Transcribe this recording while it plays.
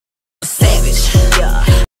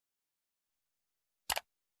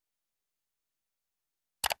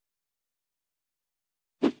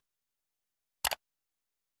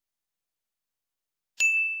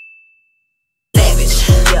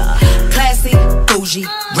bougie,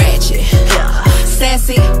 ratchet,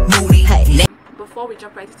 sassy, moody. Before we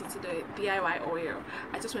jump right into the DIY oil,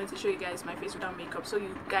 I just wanted to show you guys my face without makeup so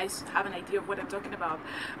you guys have an idea of what I'm talking about.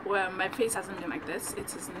 Well, my face hasn't been like this.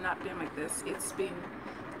 It has not been like this. It's been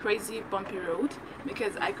crazy bumpy road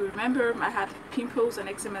because I could remember I had pimples and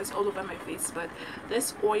eczema all over my face, but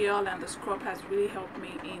this oil and the scrub has really helped me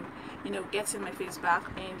in, you know, getting my face back.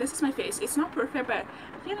 And this is my face. It's not perfect, but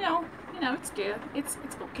you know it's good. It's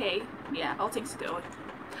okay. Yeah, all thanks to the oil.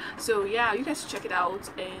 So yeah, you guys check it out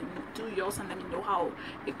and do yours and let me know how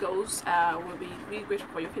it goes. We'll be really grateful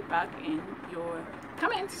for your feedback and your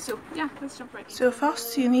comments. So yeah, let's jump right in. So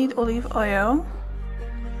first you need olive oil,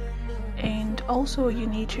 and also you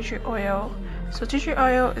need tea tree oil. So tea tree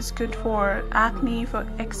oil is good for acne, for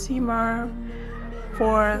eczema,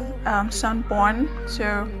 for sunburn.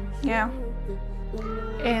 So yeah,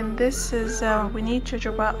 and this is we need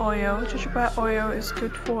jojoba oil. Jojoba oil is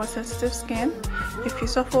good for sensitive skin. If you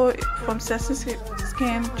suffer from sensitive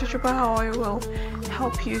skin, jojoba oil will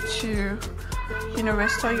help you to, you know,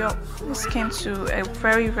 restore your skin to a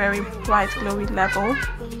very bright glowy level.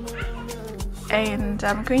 And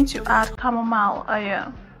I'm going to add chamomile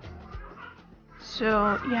oil.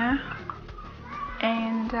 So yeah,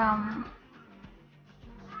 and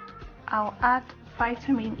I'll add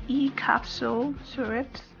vitamin E capsule to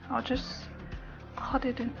it. I'll just cut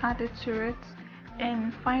it and add it to it.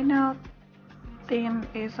 And final thing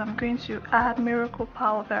is I'm going to add miracle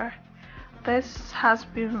powder. This has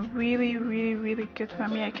been really good for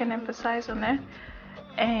me. I can emphasize on it.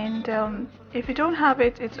 And if you don't have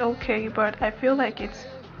it, it's okay, but I feel like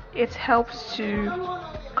it helps to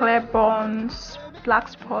clear burns, black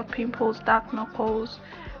spot, pimples, dark knuckles,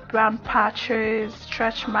 brown patches,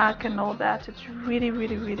 stretch mark and all that. It's really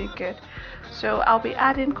good. So I'll be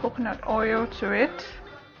adding coconut oil to it.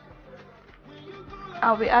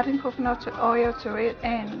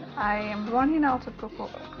 And I am running out of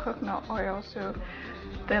coconut oil, so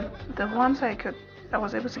the ones I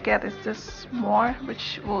was able to get is this more,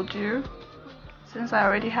 which will do since I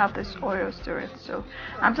already have this oils to it. So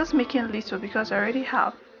I'm just making a little because I already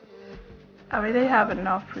have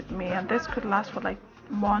enough with me, and this could last for like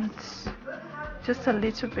months. Just a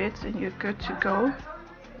little bit and you're good to go.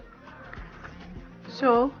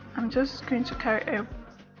 So I'm just going to carry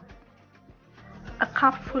a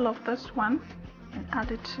cup full of this one and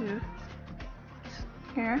add it to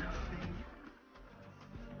here.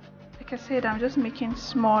 Like I said, I'm just making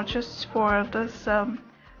small just for this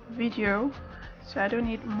video, so I don't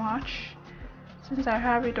need much since I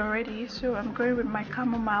have it already. So I'm going with my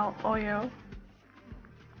chamomile oil,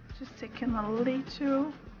 just taking a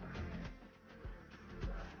little.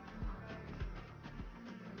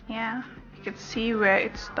 Yeah, you can see where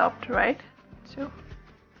it stopped, right? So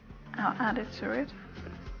I'll add it to it.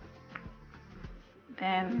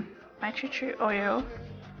 Then my tea tree oil.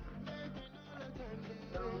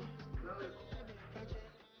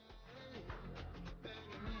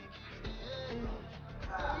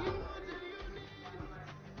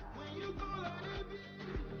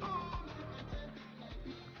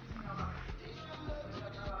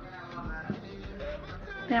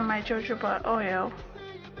 Then my jojoba oil.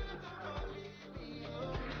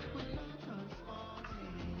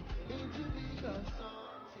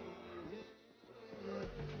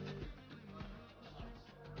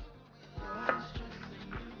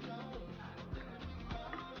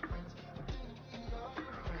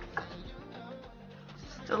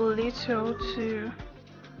 Just a little to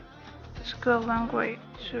just go a long way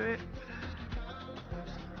to it.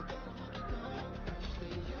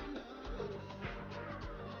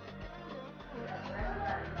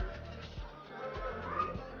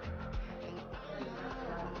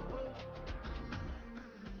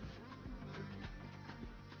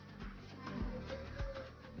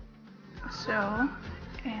 So,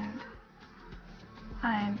 and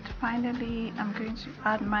finally I'm going to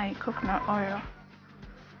add my coconut oil.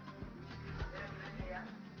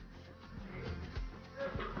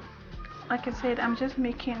 Like I said, I'm just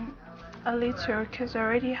making a little because I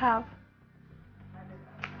already have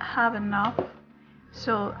enough.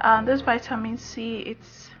 So this vitamin C,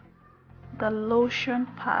 it's the lotion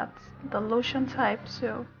part, the lotion type.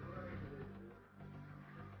 So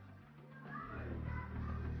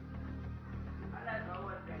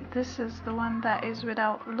this is the one that is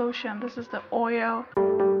without lotion. This is the oil.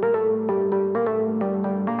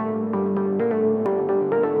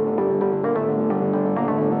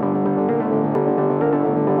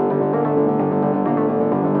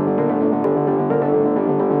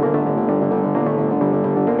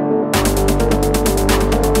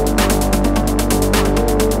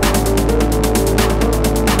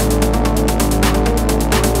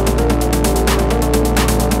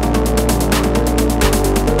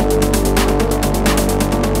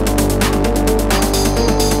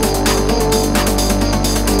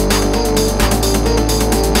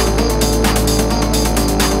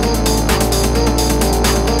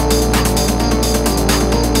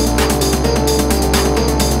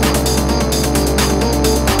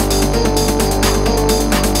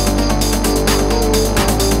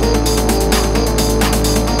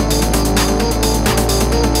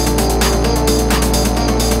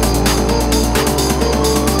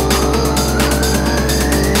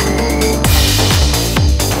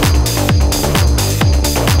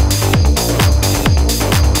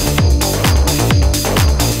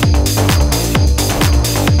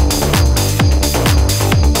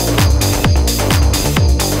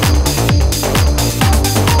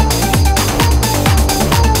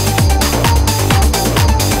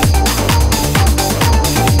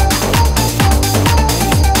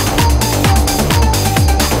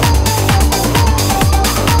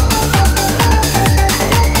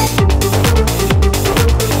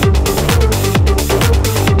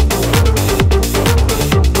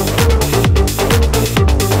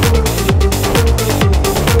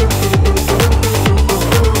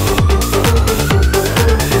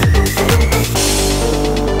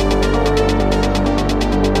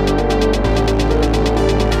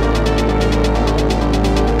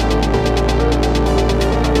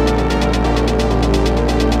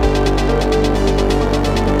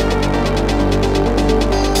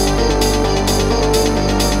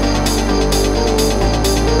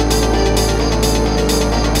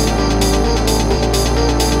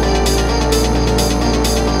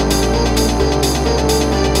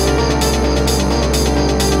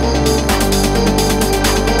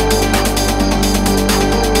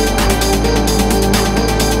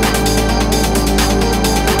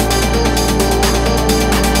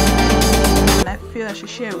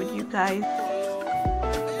 Bye.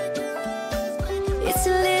 It's a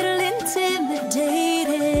little